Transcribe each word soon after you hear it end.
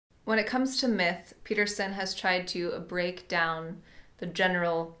When it comes to myth, Peterson has tried to break down the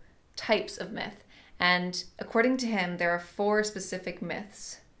general types of myth. And according to him, there are 4 specific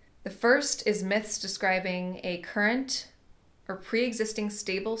myths. The first is myths describing a current or pre-existing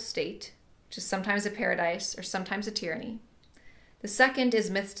stable state, which is sometimes a paradise or sometimes a tyranny. The second is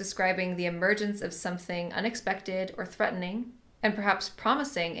myths describing the emergence of something unexpected or threatening, and perhaps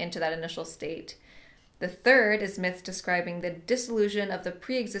promising into that initial state. The third is myths describing the dissolution of the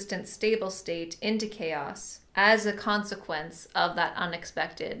pre-existent stable state into chaos as a consequence of that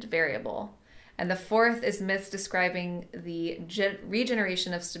unexpected variable. And the fourth is myths describing the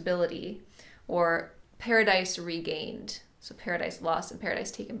regeneration of stability, or paradise regained. So paradise lost and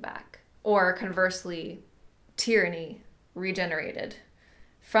paradise taken back. Or conversely, tyranny regenerated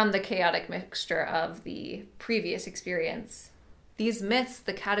from the chaotic mixture of the previous experience. These myths,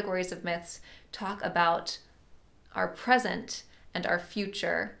 the categories of myths, talk about our present and our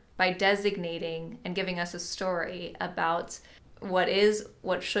future by designating and giving us a story about what is,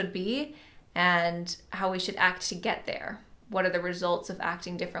 what should be, and how we should act to get there. What are the results of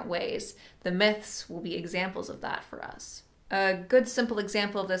acting different ways? The myths will be examples of that for us. A good simple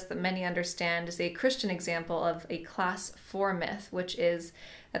example of this that many understand is a Christian example of a class 4 myth, which is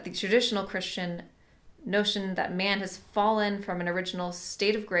that the traditional Christian notion that man has fallen from an original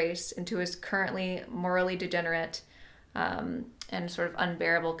state of grace into his currently morally degenerate and sort of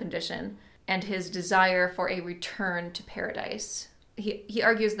unbearable condition, and his desire for a return to paradise. He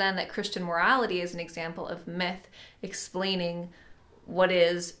argues then that Christian morality is an example of myth explaining what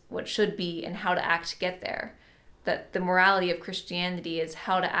is, what should be, and how to act to get there. That the morality of Christianity is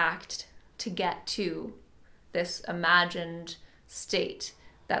how to act to get to this imagined state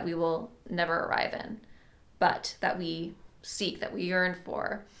that we will never arrive in, but that we seek, that we yearn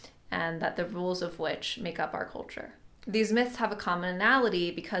for, and that the rules of which make up our culture. These myths have a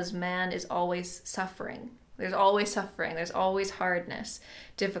commonality because man is always suffering. There's always suffering, there's always hardness,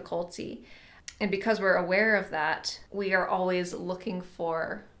 difficulty. And because we're aware of that, we are always looking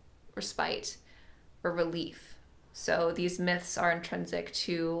for respite or relief. So these myths are intrinsic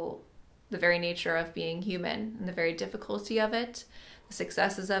to the very nature of being human and the very difficulty of it, the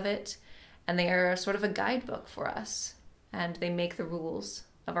successes of it, and they are sort of a guidebook for us, and they make the rules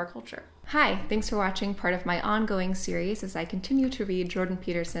of our culture. Hi, thanks for watching part of my ongoing series as I continue to read Jordan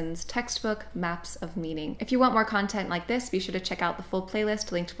Peterson's textbook, Maps of Meaning. If you want more content like this, be sure to check out the full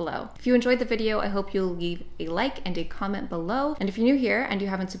playlist linked below. If you enjoyed the video, I hope you'll leave a like and a comment below. And if you're new here and you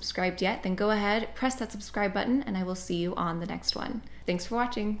haven't subscribed yet, then go ahead, press that subscribe button, and I will see you on the next one. Thanks for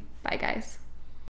watching. Bye, guys.